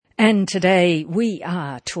And today we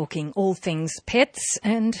are talking all things pets,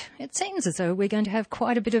 and it seems as though we're going to have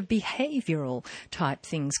quite a bit of behavioural type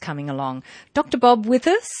things coming along. Dr. Bob with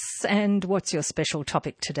us, and what's your special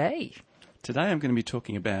topic today? Today I'm going to be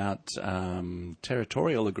talking about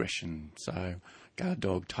territorial aggression, so guard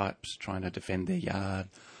dog types trying to defend their yard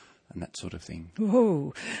and that sort of thing.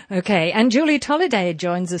 Oh, okay. And Julie Tolliday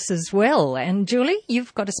joins us as well. And Julie,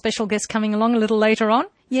 you've got a special guest coming along a little later on.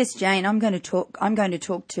 Yes, Jane, I'm going to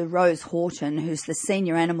talk to Rose Horton, who's the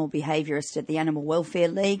senior animal behaviourist at the Animal Welfare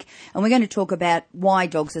League, and we're going to talk about why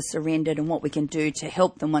dogs are surrendered and what we can do to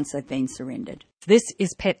help them once they've been surrendered. This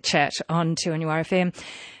is Pet Chat on 2NURFM.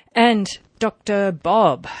 And Dr.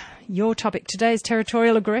 Bob, your topic today is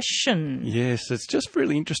territorial aggression. Yes, it's just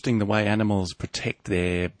really interesting the way animals protect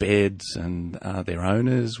their beds and their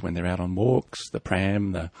owners when they're out on walks, the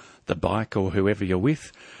pram, the bike or whoever you're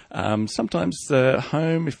with. Sometimes the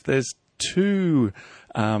home, if there's two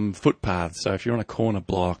footpaths, so if you're on a corner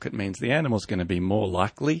block, it means the animal's going to be more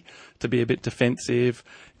likely to be a bit defensive.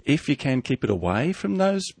 If you can keep it away from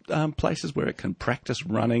those places where it can practice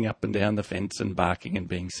running up and down the fence and barking and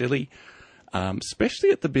being silly, especially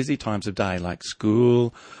at the busy times of day, like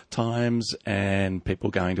school times and people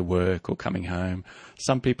going to work or coming home.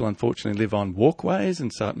 Some people, unfortunately, live on walkways,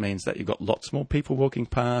 and so it means that you've got lots more people walking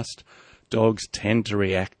past. Dogs tend to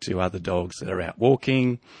react to other dogs that are out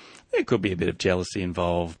walking. There could be a bit of jealousy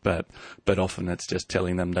involved, but often it's just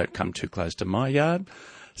telling them, don't come too close to my yard.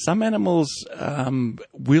 Some animals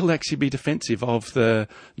will actually be defensive of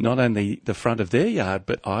not only the front of their yard,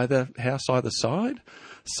 but either house, either side.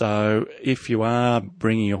 So if you are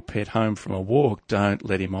bringing your pet home from a walk, don't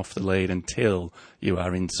let him off the lead until you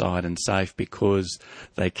are inside and safe, because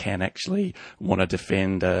they can actually want to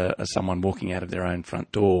defend someone walking out of their own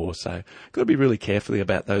front door. So got to be really careful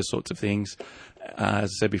about those sorts of things.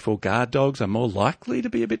 As I said before, guard dogs are more likely to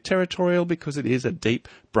be a bit territorial because it is a deep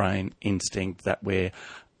brain instinct that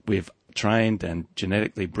we've trained and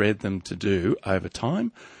genetically bred them to do over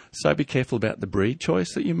time. So be careful about the breed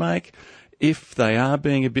choice that you make. If they are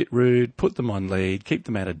being a bit rude, put them on lead, keep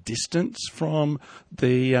them at a distance from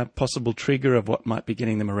the possible trigger of what might be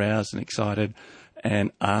getting them aroused and excited,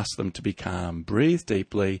 and ask them to be calm. Breathe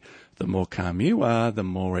deeply. The more calm you are, the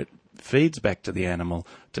more it feeds back to the animal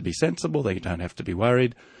to be sensible. They don't have to be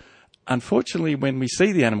worried. Unfortunately, when we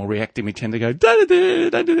see the animal reacting, we tend to go, da-da-da,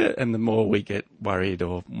 da-da-da, and the more we get worried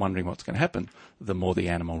or wondering what's going to happen, the more the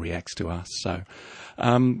animal reacts to us. So,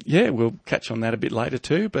 we'll catch on that a bit later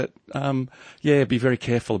too, but, be very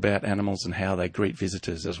careful about animals and how they greet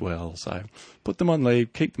visitors as well. So put them on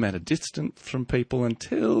lead, keep them at a distance from people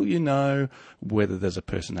until you know whether there's a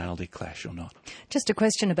personality clash or not. Just a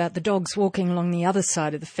question about the dogs walking along the other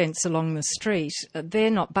side of the fence along the street.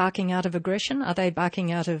 They're not barking out of aggression? Are they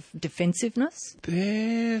barking out of defensiveness?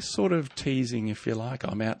 They're sort of teasing, if you like.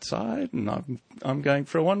 I'm outside and I'm going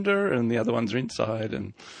for a wander, and the other ones are inside,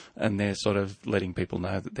 and they're sort of letting people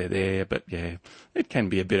know that they're there. But yeah, it can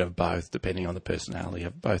be a bit of both depending on the personality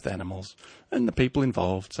of both animals and the people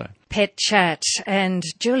involved. So Pet Chat and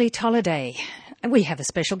Julie Tolliday. We have a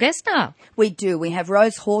special guest now. We do. We have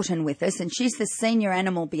Rose Horton with us, and she's the senior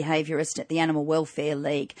animal behaviourist at the Animal Welfare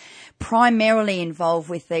League, primarily involved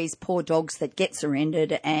with these poor dogs that get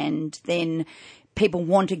surrendered, and then people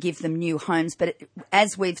want to give them new homes. But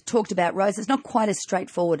as we've talked about, Rose, it's not quite as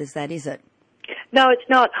straightforward as that, is it? No, it's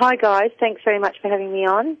not. Hi, guys. Thanks very much for having me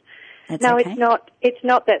on. That's no, okay. It's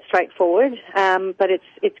not that straightforward, but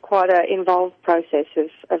it's quite an involved process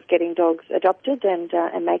of getting dogs adopted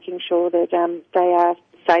and making sure that they are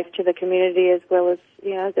safe to the community, as well as,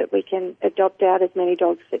 that we can adopt out as many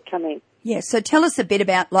dogs that come in. Yeah, so tell us a bit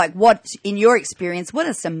about, what, in your experience, what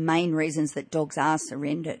are some main reasons that dogs are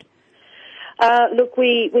surrendered? Look,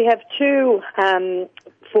 we have two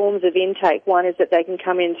forms of intake. One is that they can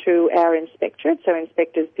come in through our inspectorate, so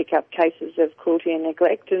inspectors pick up cases of cruelty and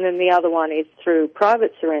neglect, and then the other one is through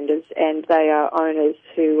private surrenders, and they are owners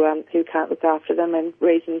who can't look after them, and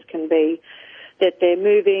reasons can be that they're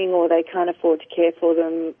moving or they can't afford to care for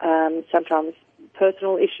them, sometimes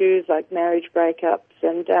personal issues like marriage breakups,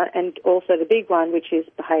 and also the big one, which is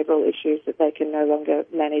behavioural issues that they can no longer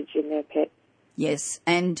manage in their pet. Yes,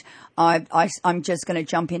 and I'm just going to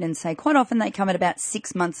jump in and say quite often they come at about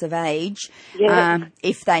 6 months of age,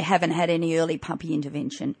 if they haven't had any early puppy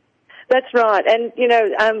intervention. That's right, and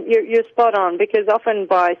you're spot on, because often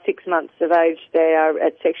by 6 months of age they are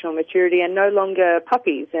at sexual maturity and no longer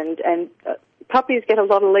puppies, and puppies get a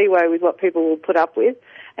lot of leeway with what people will put up with,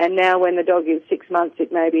 and now when the dog is 6 months,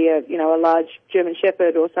 it may be a large German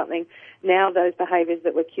Shepherd or something. Now those behaviours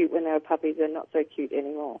that were cute when they were puppies are not so cute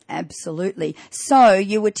anymore. Absolutely. So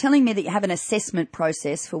you were telling me that you have an assessment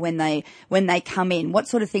process for when they come in. What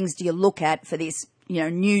sort of things do you look at for this,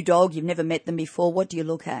 new dog? You've never met them before. What do you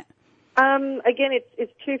look at? Again,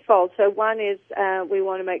 it's twofold. So one is we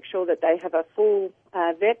want to make sure that they have a full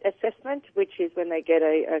vet assessment, which is when they get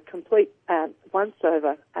a complete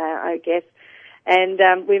once-over, I guess.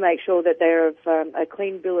 And we make sure that they're of a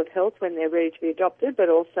clean bill of health when they're ready to be adopted, but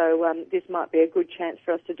also this might be a good chance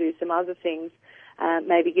for us to do some other things,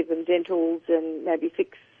 maybe give them dentals and maybe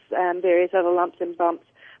fix various other lumps and bumps.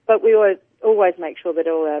 But we always make sure that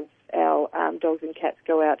all of our dogs and cats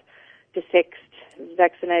go out desexed,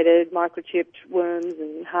 vaccinated, microchipped, worms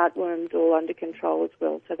and heartworms all under control as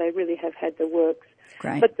well. So they really have had the works.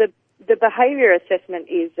 Great. But the behaviour assessment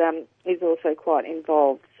is also quite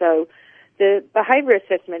involved. So the behaviour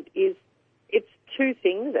assessment it's two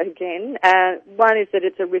things, again. One is that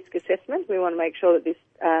it's a risk assessment. We want to make sure that this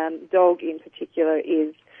dog in particular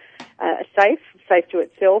is safe to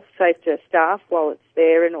itself, safe to staff while it's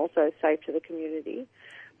there, and also safe to the community.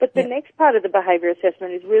 But the next part of the behaviour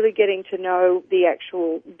assessment is really getting to know the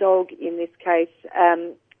actual dog in this case,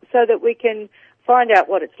 so that we can find out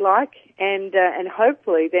what it's like and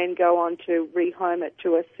hopefully then go on to rehome it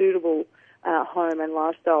to a suitable home and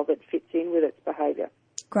lifestyle that fits in with its behaviour.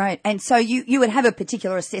 Great. And so you would have a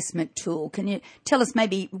particular assessment tool. Can you tell us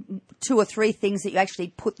maybe 2 or 3 things that you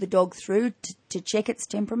actually put the dog through to check its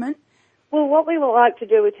temperament? Well, what we would like to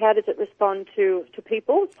do is how does it respond to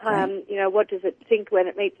people? What does it think when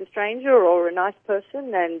it meets a stranger or a nice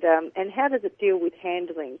person, and how does it deal with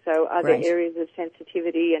handling? So are there areas of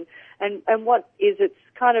sensitivity, and what is its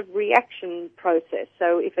kind of reaction process?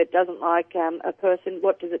 So if it doesn't like a person,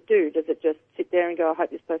 what does it do? Does it just sit there and go, I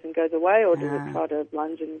hope this person goes away, or does it try to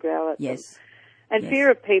lunge and growl at them? And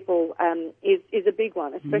fear of people is a big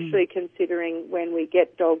one, especially considering when we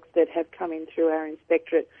get dogs that have come in through our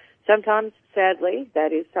inspectorate. Sometimes, sadly,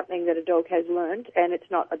 that is something that a dog has learned, and it's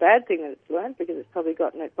not a bad thing that it's learned because it's probably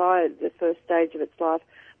gotten it by the first stage of its life.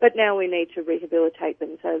 But now we need to rehabilitate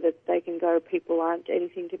them so that they can go, people aren't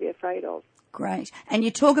anything to be afraid of. Great. And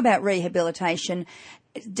you talk about rehabilitation.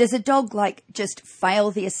 Does a dog just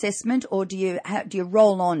fail the assessment, or do you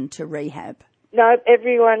roll on to rehab? No,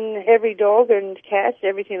 every dog and cat,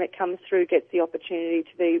 everything that comes through gets the opportunity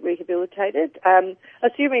to be rehabilitated,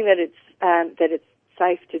 assuming that it's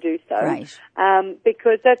safe to do so, right.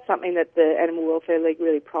 Because that's something that the Animal Welfare League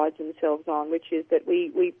really prides themselves on, which is that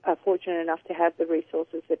we are fortunate enough to have the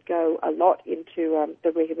resources that go a lot into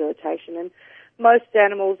the rehabilitation. And most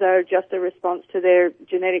animals are just a response to their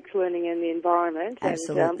genetics, learning, and the environment.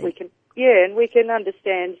 Absolutely. And we can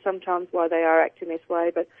understand sometimes why they are acting this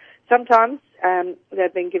way, but sometimes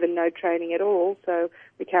they've been given no training at all, so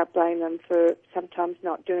we can't blame them for sometimes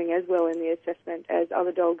not doing as well in the assessment as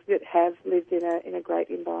other dogs that have lived in a great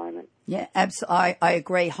environment. Yeah, absolutely. I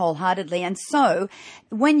agree wholeheartedly. And so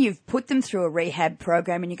when you've put them through a rehab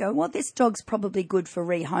program and you go, well, this dog's probably good for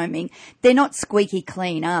rehoming, they're not squeaky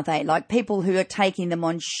clean, are they? Like, people who are taking them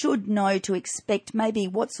on should know to expect maybe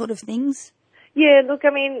what sort of things? Yeah, look,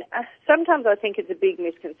 I mean, sometimes I think it's a big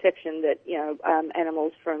misconception that,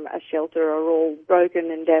 animals from a shelter are all broken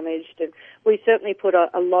and damaged, and we certainly put a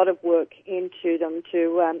lot of work into them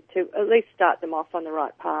to at least start them off on the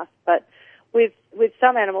right path. But with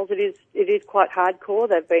some animals, it is quite hardcore.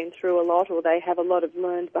 They've been through a lot, or they have a lot of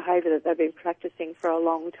learned behaviour that they've been practicing for a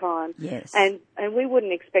long time. Yes. And we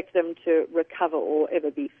wouldn't expect them to recover or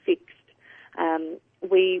ever be fixed.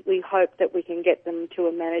 We hope that we can get them to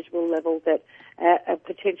a manageable level that a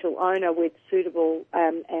potential owner with suitable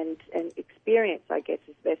and experience, I guess,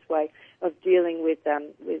 is the best way of dealing with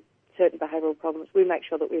certain behavioural problems. We make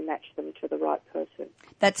sure that we match them to the right person.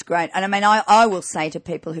 That's great. And I mean, I will say to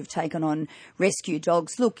people who've taken on rescue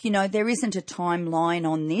dogs, look, there isn't a timeline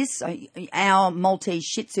on this. Our Maltese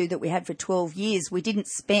Shih Tzu that we had for 12 years, we didn't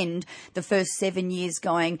spend the first 7 years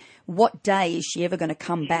going, what day is she ever going to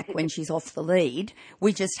come back when she's off the lead?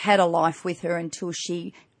 We just had a life with her until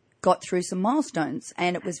she got through some milestones,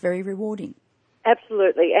 and it was very rewarding.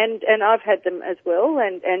 Absolutely, and I've had them as well,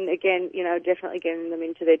 and again, definitely getting them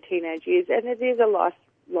into their teenage years, and it is a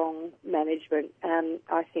lifelong management,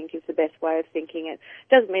 I think is the best way of thinking it.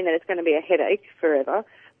 Doesn't mean that it's going to be a headache forever,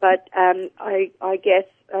 but I guess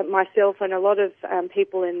myself and a lot of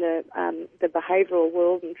people in the behavioural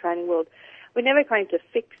world and training world we never claim to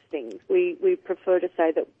fix things. We prefer to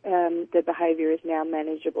say that the behaviour is now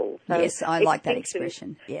manageable. So yes, I like that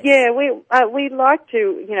expression. Yes. Yeah, we like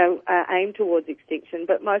to, aim towards extinction,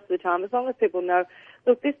 but most of the time, as long as people know,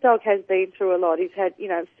 look, this dog has been through a lot. He's had,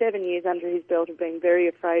 7 years under his belt of being very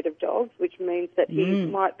afraid of dogs, which means that he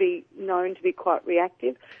might be known to be quite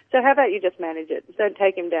reactive. So how about you just manage it? Don't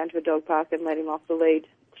take him down to a dog park and let him off the lead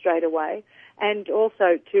straight away. And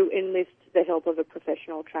also to enlist the help of a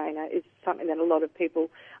professional trainer is something that a lot of people,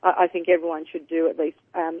 I think everyone should do at least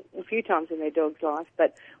a few times in their dog's life.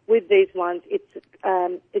 But with these ones, it's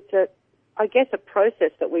a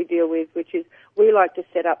process that we deal with, which is we like to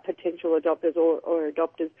set up potential adopters or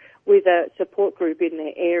adopters with a support group in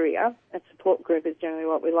their area. A support group is generally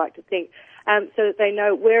what we like to think, so that they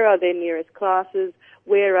know where are their nearest classes,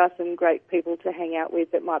 where are some great people to hang out with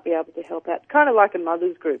that might be able to help out, kind of like a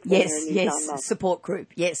mother's group. Yes, support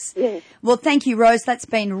group, yes. Yeah. Well, thank you, Rose. That's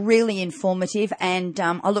been really informative, and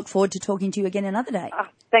I look forward to talking to you again another day.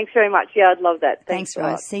 Thanks very much. Yeah, I'd love that. Thanks,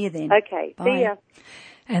 Rose. See you then. Okay, bye. See ya.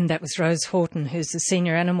 And that was Rose Horton, who's the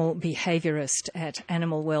Senior Animal Behaviourist at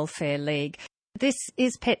Animal Welfare League. This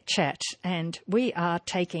is Pet Chat, and we are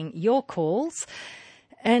taking your calls.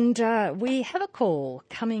 And we have a call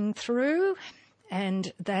coming through,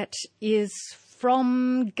 and that is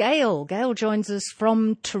from Gail. Gail joins us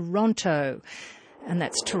from Toronto, and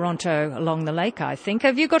that's Toronto along the lake, I think.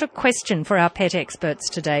 Have you got a question for our pet experts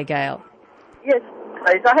today, Gail? Yes,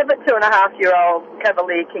 please. I have a 2.5-year-old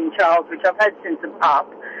Cavalier King Charles, which I've had since a pup,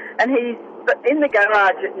 and he's in the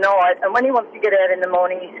garage at night, and when he wants to get out in the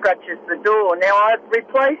morning, he scratches the door. Now, I've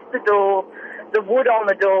replaced the wood on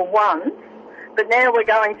the door once, but now we're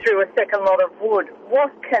going through a second lot of wood.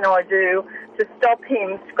 What can I do to stop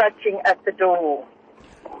him scratching at the door?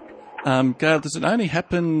 Gail, does it only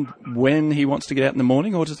happen when he wants to get out in the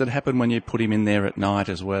morning, or does it happen when you put him in there at night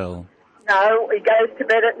as well? No, he goes to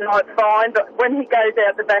bed at night fine, but when he goes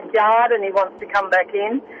out the backyard and he wants to come back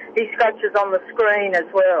in, he scratches on the screen as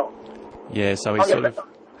well. Yeah, so he's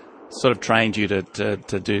sort of trained you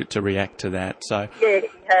to react to that. So yeah, he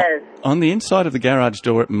has. On the inside of the garage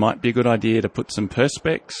door, it might be a good idea to put some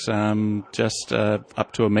Perspex, just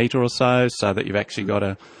up to a metre or so that you've actually got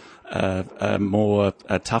a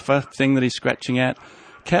tougher thing that he's scratching at.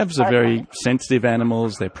 Cavs are very sensitive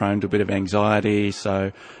animals. They're prone to a bit of anxiety,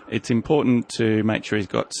 so it's important to make sure he's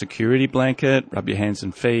got security blanket, rub your hands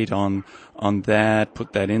and feet on that,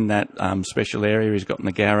 put that in that special area he's got in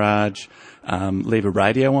the garage, leave a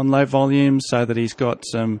radio on low volume so that he's got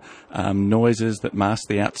some noises that mask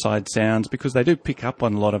the outside sounds, because they do pick up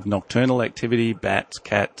on a lot of nocturnal activity, bats,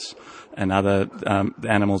 cats, and other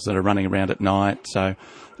animals that are running around at night, so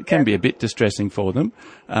it can be a bit distressing for them.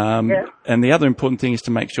 And the other important thing is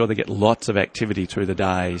to make sure they get lots of activity through the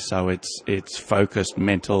day, so it's focused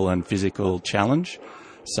mental and physical challenge.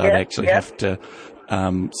 So they actually have to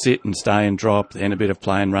sit and stay and drop, then a bit of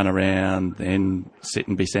play and run around, then sit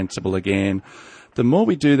and be sensible again. The more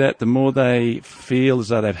we do that, the more they feel as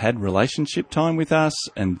though they've had relationship time with us,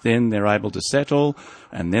 and then they're able to settle,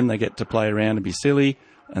 and then they get to play around and be silly,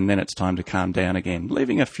 and then it's time to calm down again.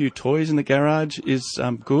 Leaving a few toys in the garage is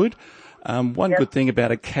good. One good thing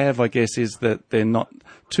about a Cav, I guess, is that they're not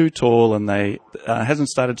too tall, and they hasn't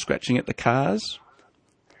started scratching at the cars.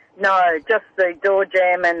 No, just the door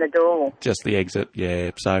jamb and the door. Just the exit,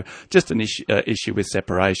 yeah. So just an issue with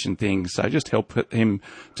separation things. So just help him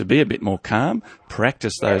to be a bit more calm.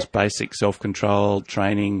 Practice those basic self-control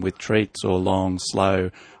training with treats or long,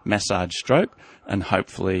 slow massage stroke, and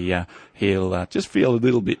hopefully he'll just feel a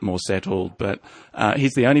little bit more settled. But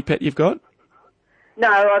he's the only pet you've got? No,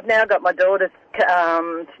 I've now got my daughter's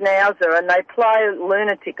Schnauzer, and they play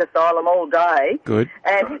lunatic asylum all day. Good.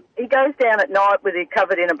 And he goes down at night with it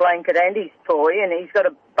covered in a blanket and his toy, and he's got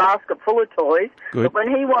a basket full of toys. Good. But when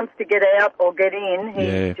he wants to get out or get in,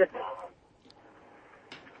 he's just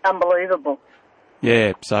unbelievable.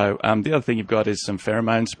 Yeah, so the other thing you've got is some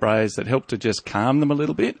pheromone sprays that help to just calm them a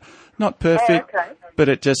little bit. Not perfect, but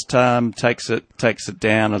it just takes it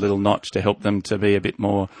down a little notch to help them to be a bit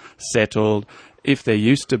more settled. If they're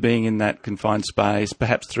used to being in that confined space,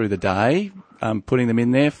 perhaps through the day, putting them in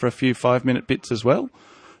there for a few 5-minute bits as well.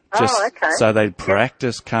 Just so they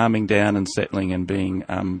practice calming down and settling and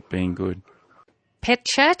being good. Pet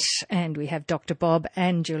Chat, and we have Dr. Bob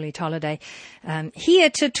and Julie Tolliday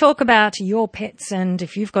here to talk about your pets, and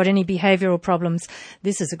if you've got any behavioural problems,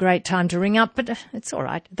 this is a great time to ring up, but it's all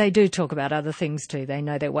right. They do talk about other things too. They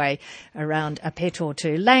know their way around a pet or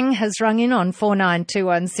two. Lang has rung in on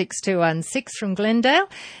 49216216 from Glendale,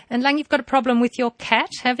 and Lang, you've got a problem with your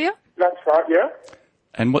cat, have you? That's right, yeah.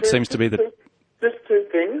 And what seems to be the... Just two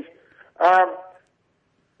things.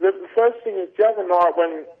 The first thing thing is, the other night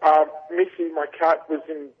when Missy, my cat, was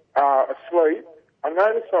asleep, I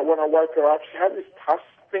noticed that when I woke her up, she had this pus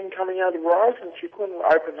thing coming out of her eyes, and she couldn't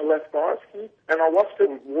open her left eyes. And I washed it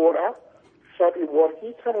with water, soapy water. Can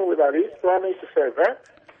you tell me what that is? Do I need to say that?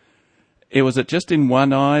 Was it just in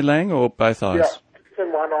one eye, Lang, or both eyes? Yeah, it's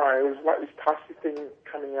in one eye. It was like this pussy thing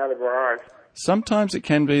coming out of her eyes. Sometimes it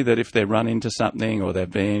can be that if they run into something or they've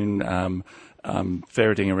been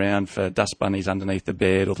ferreting around for dust bunnies underneath the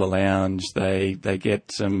bed or the lounge, they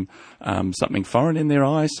get something foreign in their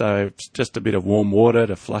eye, so it's just a bit of warm water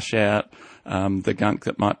to flush out the gunk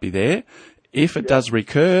that might be there. If it does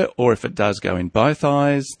recur, or if it does go in both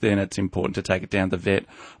eyes, then it's important to take it down to the vet.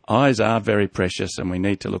 Eyes are very precious and we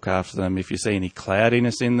need to look after them. If you see any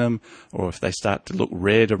cloudiness in them, or if they start to look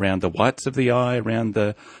red around the whites of the eye, around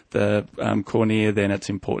the cornea, then it's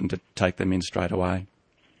important to take them in straight away.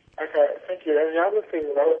 Okay, thank you. And the other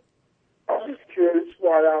thing, though, I was just curious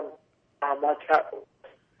why my cat,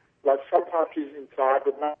 like sometimes she's inside,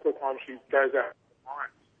 but most of the time she goes out.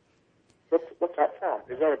 What's that from?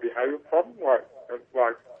 Is that a behavioural problem? Like?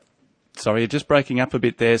 Sorry, you're just breaking up a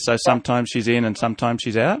bit there. So sometimes she's in and sometimes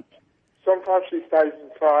she's out? Sometimes she stays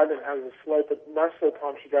inside and has a sleep, but most of the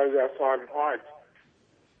time she goes outside and hides.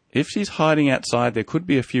 If she's hiding outside, there could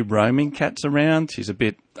be a few roaming cats around. She's a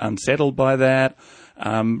bit unsettled by that.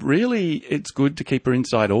 Really, it's good to keep her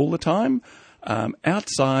inside all the time.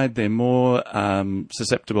 Outside, they're more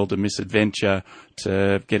susceptible to misadventure,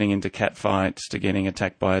 to getting into cat fights, to getting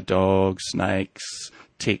attacked by a dog, snakes,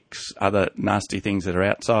 ticks, other nasty things that are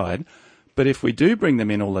outside. But if we do bring them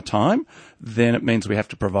in all the time, then it means we have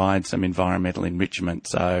to provide some environmental enrichment.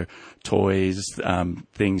 So toys,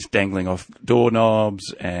 things dangling off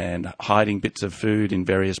doorknobs and hiding bits of food in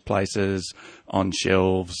various places, on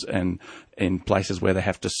shelves and in places where they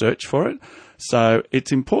have to search for it. So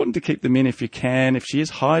it's important to keep them in if you can. If she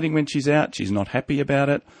is hiding when she's out, she's not happy about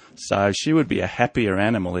it. So she would be a happier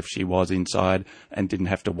animal if she was inside and didn't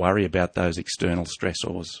have to worry about those external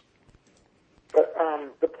stressors. But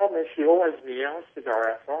the problem is she always meows to go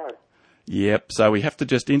outside. Yep, so we have to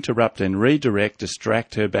just interrupt and redirect,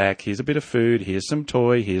 distract her back. Here's a bit of food, here's some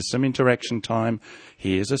toy, here's some interaction time,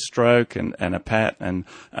 here's a stroke and a pat, and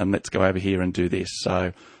let's go over here and do this.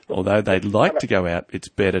 So although they'd like to go out, it's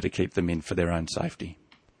better to keep them in for their own safety.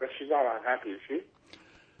 But she's not unhappy, is she?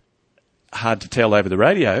 Hard to tell over the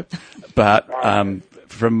radio, but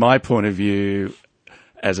from my point of view,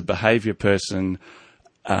 as a behaviour person,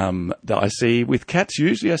 that I see with cats,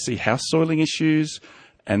 usually I see house soiling issues,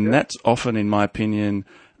 and that's often, in my opinion,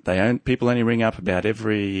 people only ring up about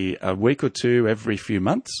every week or two, every few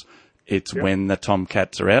months. It's when the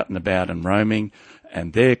tomcats are out and about and roaming,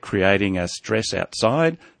 and they're creating a stress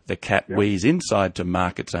outside. The cat wheezes inside to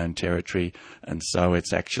mark its own territory, and so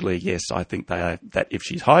it's actually, yes, I think that if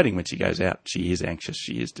she's hiding when she goes out, she is anxious,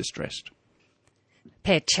 she is distressed.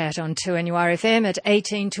 Pet Chat on 2NURFM at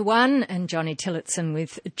 18 to 1, and Johnny Tillotson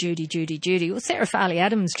with Judy. Well, Sarah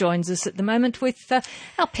Farley-Adams joins us at the moment with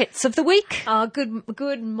our Pets of the Week.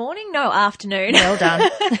 Good morning, no, afternoon. Well done.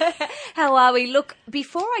 How are we? Look,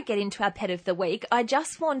 before I get into our Pet of the Week, I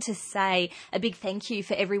just want to say a big thank you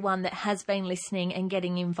for everyone that has been listening and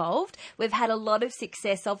getting involved. We've had a lot of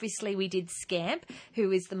success. Obviously, we did Scamp,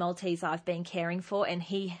 who is the Maltese I've been caring for, and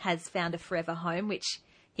he has found a forever home, which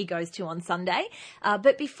he goes to on Sunday.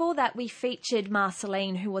 But before that, we featured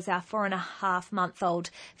Marceline, who was our 4.5-month-old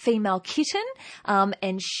female kitten,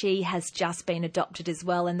 and she has just been adopted as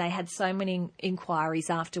well, and they had so many inquiries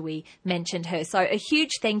after we mentioned her. So a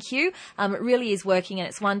huge thank you. It really is working, and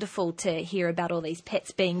it's wonderful to hear about all these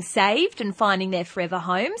pets being saved and finding their forever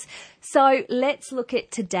homes. So let's look at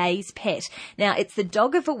today's pet. Now, it's the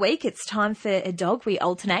dog of a week. It's time for a dog. We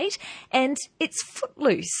alternate, and it's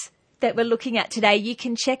Footloose that we're looking at today. You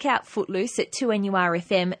can check out Footloose at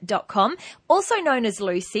 2NURFM.com, also known as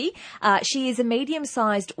Lucy. She is a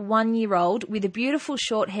medium-sized 1-year-old with a beautiful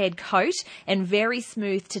short-haired coat and very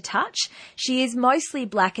smooth to touch. She is mostly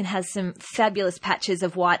black and has some fabulous patches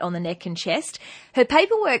of white on the neck and chest. Her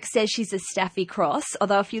paperwork says she's a Staffy cross,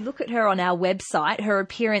 although if you look at her on our website, her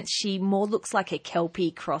appearance, she more looks like a Kelpie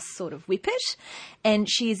cross sort of whippet. And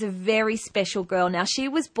she is a very special girl. Now, she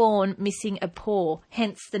was born missing a paw,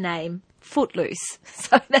 hence the name Footloose.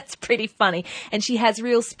 So that's pretty funny. And she has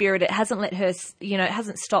real spirit. It hasn't let her, it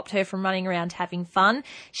hasn't stopped her from running around having fun.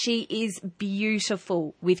 She is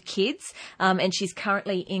beautiful with kids, and she's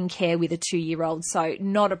currently in care with a 2-year-old, so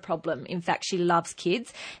not a problem. In fact, she loves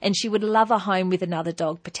kids, and she would love a home with another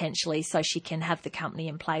dog potentially, so she can have the company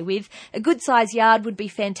and play with. A good size yard would be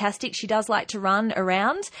fantastic. She does like to run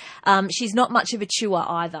around. She's not much of a chewer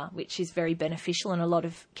either, which is very beneficial, and a lot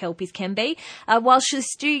of Kelpies can be. While she's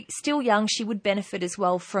still young, young, she would benefit as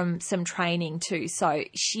well from some training too. So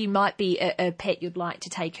she might be a pet you'd like to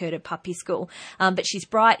take her to puppy school. But she's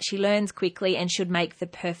bright, she learns quickly, and should make the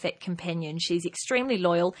perfect companion. She's extremely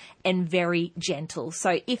loyal and very gentle.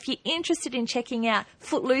 So if you're interested in checking out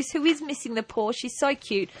Footloose, who is missing the paw, she's so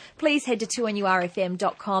cute, please head to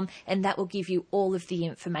 2NURFM.com, and that will give you all of the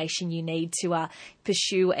information you need to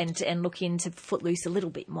pursue and look into Footloose a little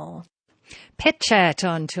bit more. Pet Chat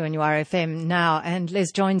on 2NURFM now, and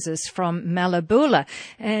Les joins us from Malabula.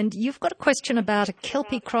 And you've got a question about a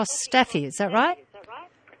Kelpie Cross Staffy, is that right?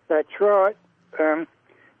 That's right.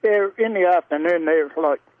 They're in the afternoon, they're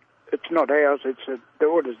like, it's not ours, it's a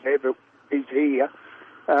daughter's there, but he's here.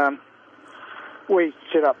 We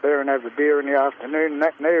sit up there and have a beer in the afternoon and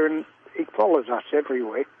that and there, and he follows us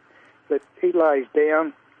everywhere. But he lays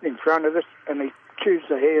down in front of us and he chews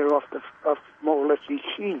the hair off more or less his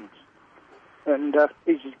shins. And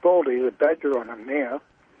he's as baldy as a badger on him now.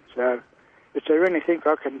 So, is there anything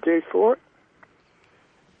I can do for it?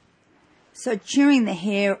 So chewing the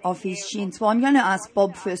hair off his shins. Well, I'm going to ask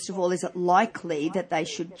Bob first of all, is it likely that they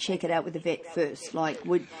should check it out with the vet first? Like,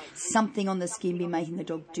 would something on the skin be making the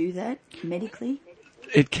dog do that medically?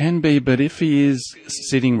 It can be, but if he is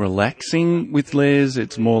sitting relaxing with Les,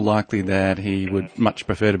 it's more likely that he would much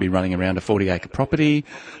prefer to be running around a 40-acre property.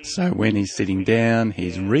 So when he's sitting down,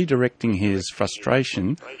 he's redirecting his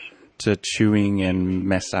frustration to chewing and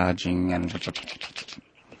massaging and...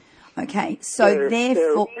 Okay, so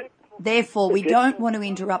therefore we don't want to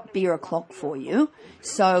interrupt beer o'clock for you.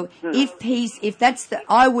 So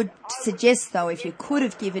I would suggest though, if you could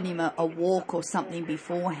have given him a walk or something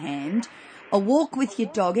beforehand. A walk with your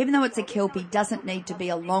dog, even though it's a Kelpie, doesn't need to be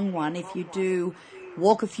a long one. If you do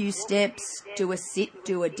walk a few steps, do a sit,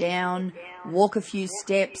 do a down, walk a few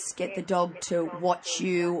steps, get the dog to watch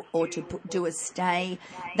you or to do a stay,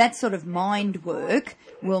 that sort of mind work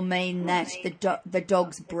will mean that the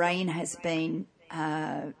dog's brain has been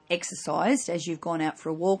exercised as you've gone out for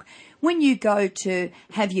a walk. When you go to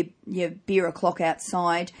have your beer o'clock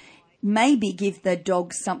outside, maybe give the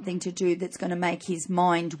dog something to do that's going to make his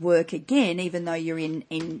mind work again, even though you're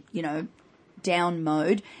in down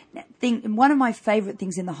mode. One of my favourite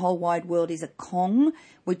things in the whole wide world is a Kong,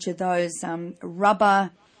 which are those rubber,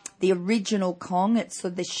 the original Kong. So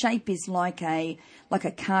the shape is like a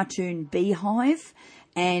cartoon beehive.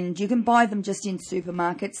 And you can buy them just in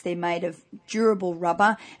supermarkets. They're made of durable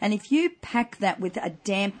rubber. And if you pack that with a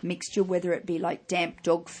damp mixture, whether it be like damp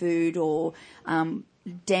dog food or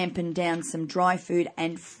dampen down some dry food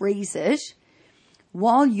and freeze it,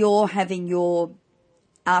 while you're having your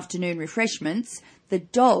afternoon refreshments, the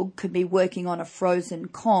dog could be working on a frozen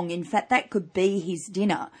Kong. In fact, that could be his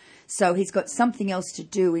dinner. So he's got something else to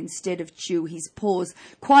do instead of chew his paws.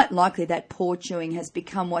 Quite likely that paw chewing has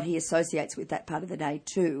become what he associates with that part of the day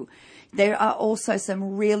too. There are also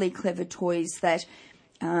some really clever toys that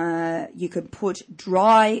you can put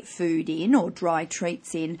dry food in or dry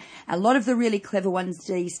treats in. A lot of the really clever ones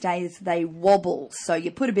these days, they wobble. So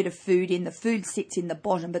you put a bit of food in, the food sits in the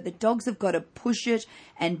bottom, but the dogs have got to push it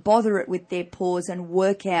and bother it with their paws and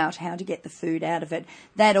work out how to get the food out of it.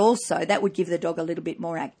 That would give the dog a little bit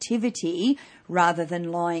more activity rather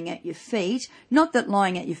than lying at your feet. Not that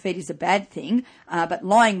lying at your feet is a bad thing, but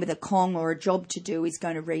lying with a Kong or a job to do is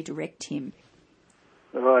going to redirect him.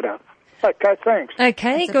 Righto. Okay, thanks.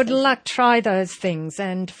 Okay, good luck. Try those things.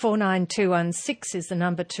 And 49216 is the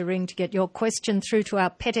number to ring to get your question through to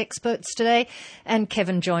our pet experts today. And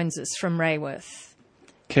Kevin joins us from Rayworth.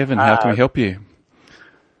 Kevin, how can we help you?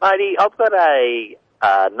 Matey, I've got a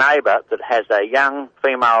neighbour that has a young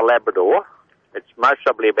female Labrador. It's most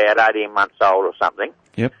probably about 18 months old or something.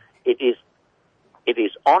 Yep. It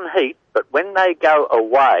is on heat, but when they go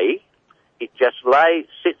away, it just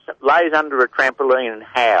lays under a trampoline and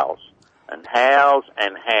howls. And howls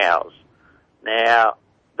and howls. Now,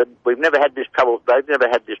 we've never had this trouble. They've never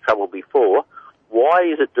had this trouble before. Why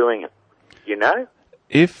is it doing it? You know?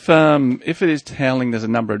 If it is howling, there's a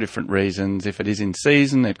number of different reasons. If it is in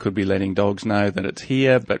season, it could be letting dogs know that it's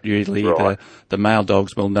here, but usually the male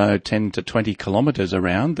dogs will know 10 to 20 kilometres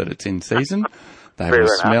around that it's in season. They will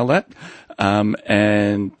smell that.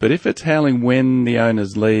 But if it's howling when the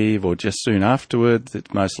owners leave or just soon afterwards,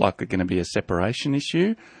 it's most likely going to be a separation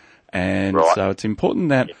issue. And so it's important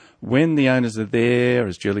that when the owners are there,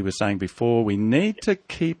 as Julie was saying before, we need to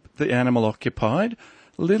keep the animal occupied.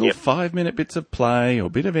 Little 5-minute bits of play or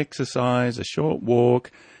bit of exercise, a short walk,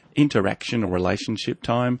 interaction or relationship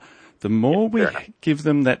time. The more we give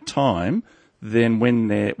them that time, then when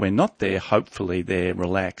we're not there, hopefully they're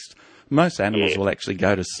relaxed. Most animals will actually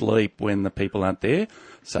go to sleep when the people aren't there.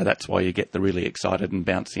 So that's why you get the really excited and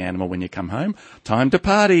bouncy animal when you come home. Time to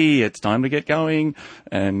party. It's time to get going.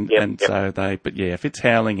 So but yeah, if it's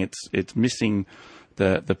howling, it's missing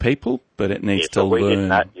the people, but it needs to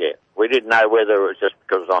learn. We didn't know whether it was just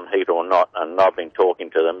because it was on heat or not, and I've been talking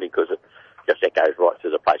to them because it just echoes right through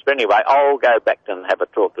the place. But anyway, I'll go back and have a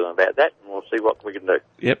talk to them about that, and we'll see what we can do.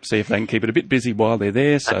 Yep, see if they can keep it a bit busy while they're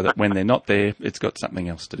there, so that when they're not there, it's got something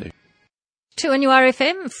else to do.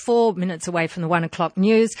 2NURFM, 4 minutes away from the 1 o'clock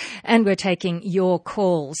news, and we're taking your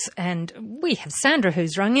calls. And we have Sandra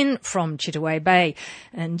who's rung in from Chittaway Bay,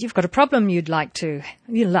 and you've got a problem you'd like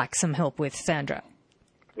some help with, Sandra.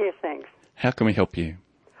 Yes, thanks. How can we help you?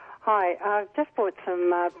 Hi, I've just bought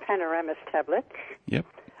some Panoramas tablets. Yep.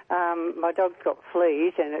 My dog's got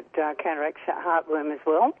fleas and it counteracts heartworm as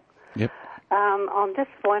well. Yep. I'm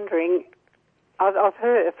just wondering, I've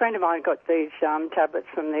heard, a friend of mine got these tablets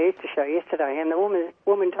from the Easter show yesterday, and the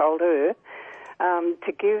woman told her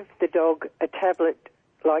to give the dog a tablet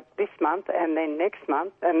like this month and then next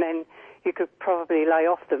month, and then you could probably lay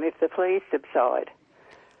off them if the fleas subside.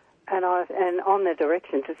 And on the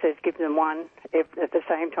directions it says give them one at the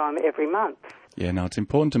same time every month. Yeah, no, it's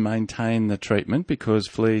important to maintain the treatment because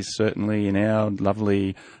fleas, certainly in our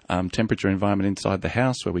lovely temperature environment inside the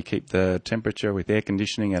house where we keep the temperature with air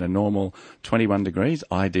conditioning at a normal 21 degrees,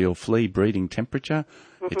 ideal flea breeding temperature,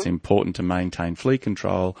 it's important to maintain flea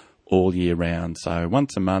control all year round. So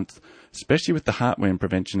once a month, especially with the heartworm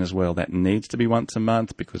prevention as well, that needs to be once a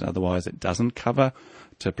month because otherwise it doesn't cover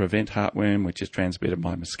to prevent heartworm, which is transmitted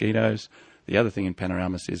by mosquitoes. The other thing in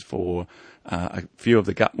Panoramas is for a few of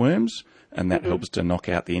the gutworms, and that helps to knock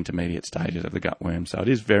out the intermediate stages of the gutworm. So it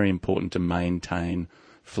is very important to maintain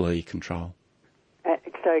flea control.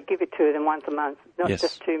 So give it to them once a month, not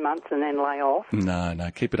just 2 months and then lay off?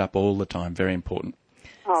 No, keep it up all the time. Very important.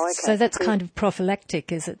 Oh, okay. So that's kind of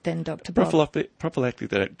prophylactic, is it then, Dr. Bob? Prophylactic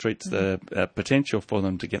that it treats the potential for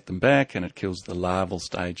them to get them back, and it kills the larval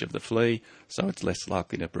stage of the flea, so it's less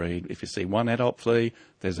likely to breed. If you see one adult flea,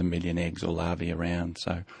 there's 1 million eggs or larvae around,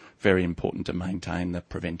 so very important to maintain the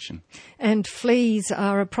prevention. And fleas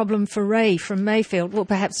are a problem for Ray from Mayfield. Well,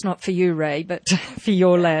 perhaps not for you, Ray, but for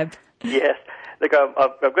your lab. Yes. Look,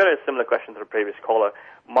 I've got a similar question to the previous caller.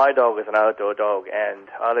 My dog is an outdoor dog, and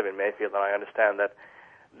I live in Mayfield, and I understand that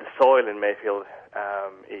the soil in Mayfield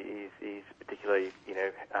is particularly,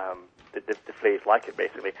 the fleas like it,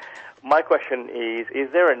 basically. My question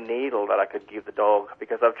is there a needle that I could give the dog?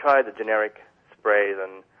 Because I've tried the generic sprays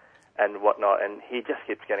and whatnot, and he just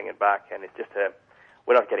keeps getting it back, and it's just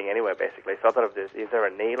we're not getting anywhere, basically. So I thought of this. Is there a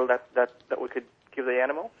needle that we could give the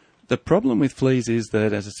animal? The problem with fleas is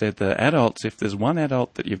that, as I said, the adults, if there's one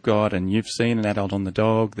adult that you've got and you've seen an adult on the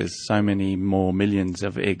dog, there's so many more millions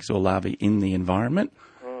of eggs or larvae in the environment.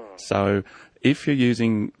 So if you're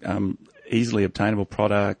using easily obtainable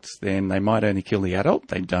products, then they might only kill the adult.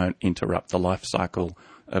 They don't interrupt the life cycle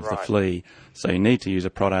of the flea. So you need to use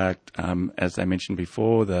a product, as I mentioned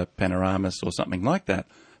before, the Panoramas or something like that,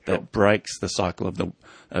 that breaks the cycle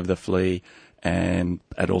of the flea, and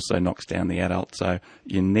it also knocks down the adult. So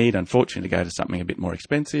you need, unfortunately, to go to something a bit more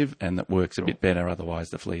expensive and that works a bit better. Otherwise,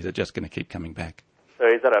 the fleas are just going to keep coming back. So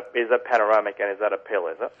is that panoramic, and is that a pill,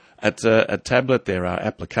 is it? It's a tablet. There are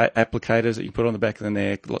applicators that you put on the back of the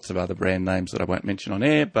neck, lots of other brand names that I won't mention on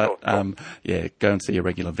air, but go and see a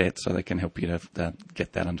regular vet so they can help you to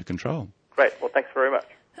get that under control. Great. Well, thanks very much.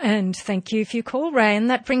 And thank you for your call, Ray. And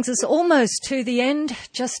that brings us almost to the end.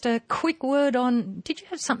 Just a quick word on, did you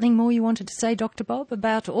have something more you wanted to say, Dr. Bob,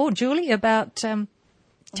 or Julie, about... Well,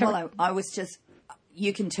 I was just...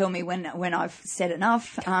 You can tell me when I've said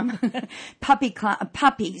enough.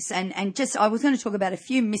 Puppies, and just I was going to talk about a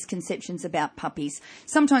few misconceptions about puppies.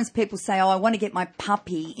 Sometimes people say, "Oh, I want to get my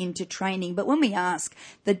puppy into training," but when we ask,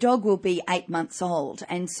 the dog will be 8 months old,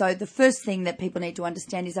 and so the first thing that people need to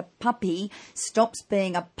understand is a puppy stops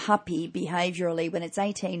being a puppy behaviourally when it's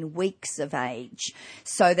 18 weeks of age.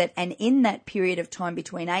 So that, and in that period of time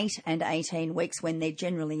between 8 and 18 weeks, when they're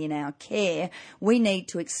generally in our care, we need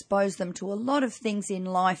to expose them to a lot of things in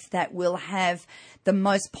life that will have the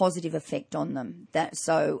most positive effect on them.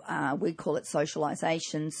 We call it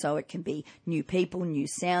socialisation, so it can be new people, new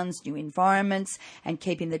sounds, new environments, and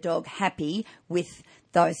keeping the dog happy with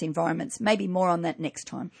those environments. Maybe more on that next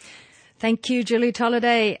time. Thank you, Julie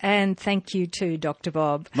Tolliday, and thank you to Dr.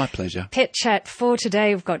 Bob. My pleasure. Pet Chat for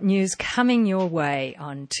today. We've got news coming your way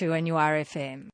on 2NURFM.